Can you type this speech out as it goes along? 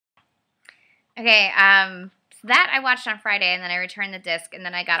Okay, so that I watched on Friday, and then I returned the disc, and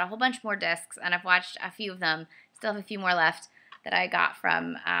then I got a whole bunch more discs, and I've watched a few of them. Still have a few more left that I got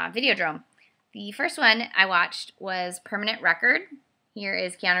from Videodrome. The first one I watched was Permanent Record. Here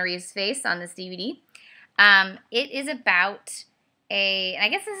is Keanu Reeves' face on this DVD. It is about and I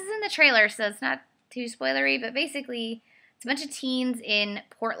guess this is in the trailer, so it's not too spoilery, but basically it's a bunch of teens in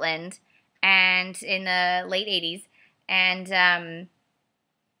Portland and in the late 80s, and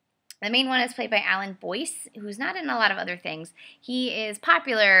the main one is played by Boyce, who's not in a lot of other things. He is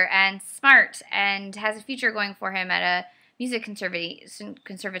popular and smart and has a future going for him at a music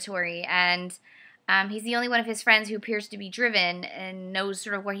conservatory, and he's the only one of his friends who appears to be driven and knows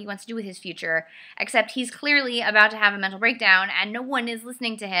sort of what he wants to do with his future, except he's clearly about to have a mental breakdown, and no one is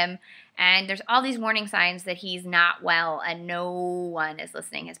listening to him, and there's all these warning signs that he's not well, and no one is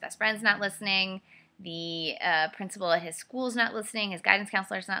listening. His best friend's not listening. The principal at his school's not listening. His guidance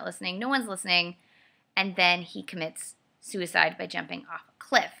counselor's not listening. No one's listening. And then he commits suicide by jumping off a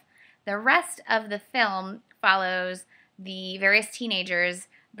cliff. The rest of the film follows the various teenagers,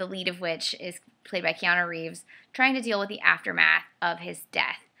 the lead of which is played by Keanu Reeves, trying to deal with the aftermath of his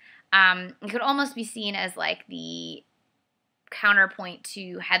death. It could almost be seen as like the counterpoint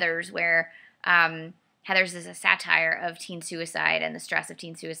to Heathers, where Heathers is a satire of teen suicide and the stress of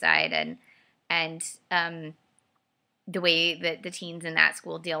teen suicide, and the way that the teens in that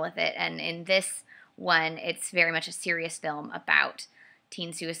school deal with it. And in this one, it's very much a serious film about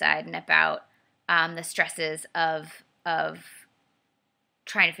teen suicide and about the stresses of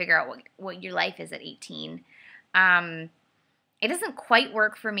trying to figure out what your life is at 18. It doesn't quite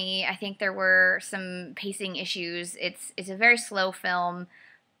work for me. I think there were some pacing issues. It's a very slow film,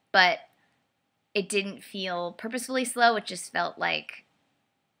 but it didn't feel purposefully slow. It just felt like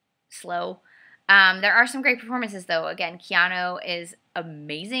slow. There are some great performances, though. Again, Keanu is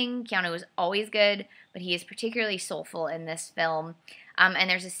amazing. Keanu is always good, but he is particularly soulful in this film. And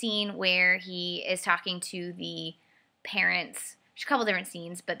there's a scene where he is talking to the parents. There's a couple different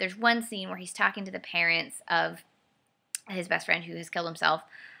scenes, but there's one scene where he's talking to the parents of his best friend who has killed himself.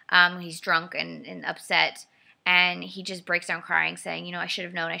 He's drunk and upset, and he just breaks down crying, saying, I should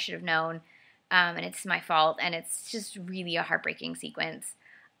have known, and it's my fault. And it's just really a heartbreaking sequence.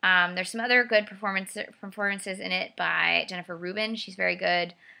 There's some other good performances in it by Jennifer Rubin. She's very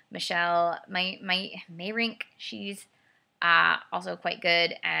good. Michelle Meyrink, she's also quite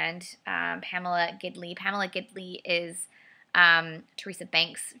good. And Pamela Gidley. Pamela Gidley is Teresa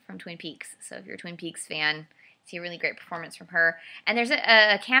Banks from Twin Peaks. So if you're a Twin Peaks fan, see a really great performance from her. And there's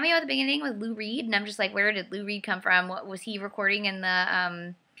a cameo at the beginning with Lou Reed, and I'm just like, where did Lou Reed come from? What was he recording in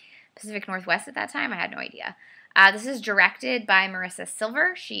the Pacific Northwest at that time? I had no idea. This is directed by Marisa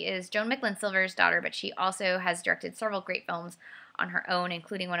Silver. She is Joan Micklin Silver's daughter, but she also has directed several great films on her own,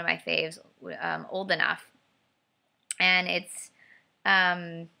 including one of my faves, Old Enough. And it's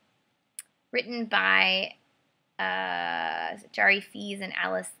written by Jari Fees and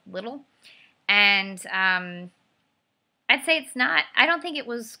Alice Little. And I'd say it's not, I don't think it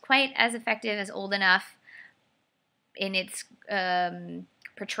was quite as effective as Old Enough in its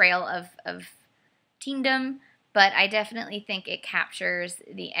portrayal of teendom, but I definitely think it captures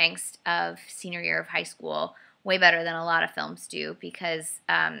the angst of senior year of high school way better than a lot of films do, because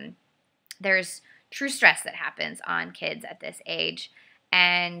there's true stress that happens on kids at this age,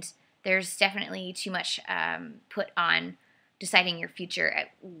 and there's definitely too much put on deciding your future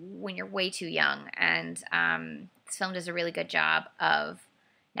when you're way too young, and this film does a really good job of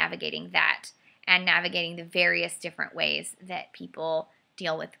navigating that and navigating the various different ways that people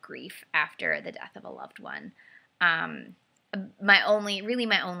deal with grief after the death of a loved one. My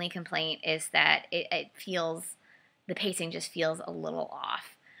only complaint is that it feels, the pacing just feels a little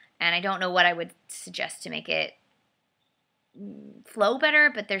off, and I don't know what I would suggest to make it flow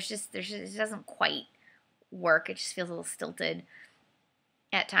better, but it doesn't quite work. It just feels a little stilted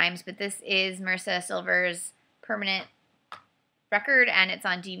at times. But this is Marisa Silver's Permanent Record, and it's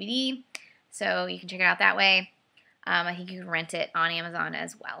on DVD, so you can check it out that way. I think you can rent it on Amazon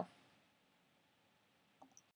as well.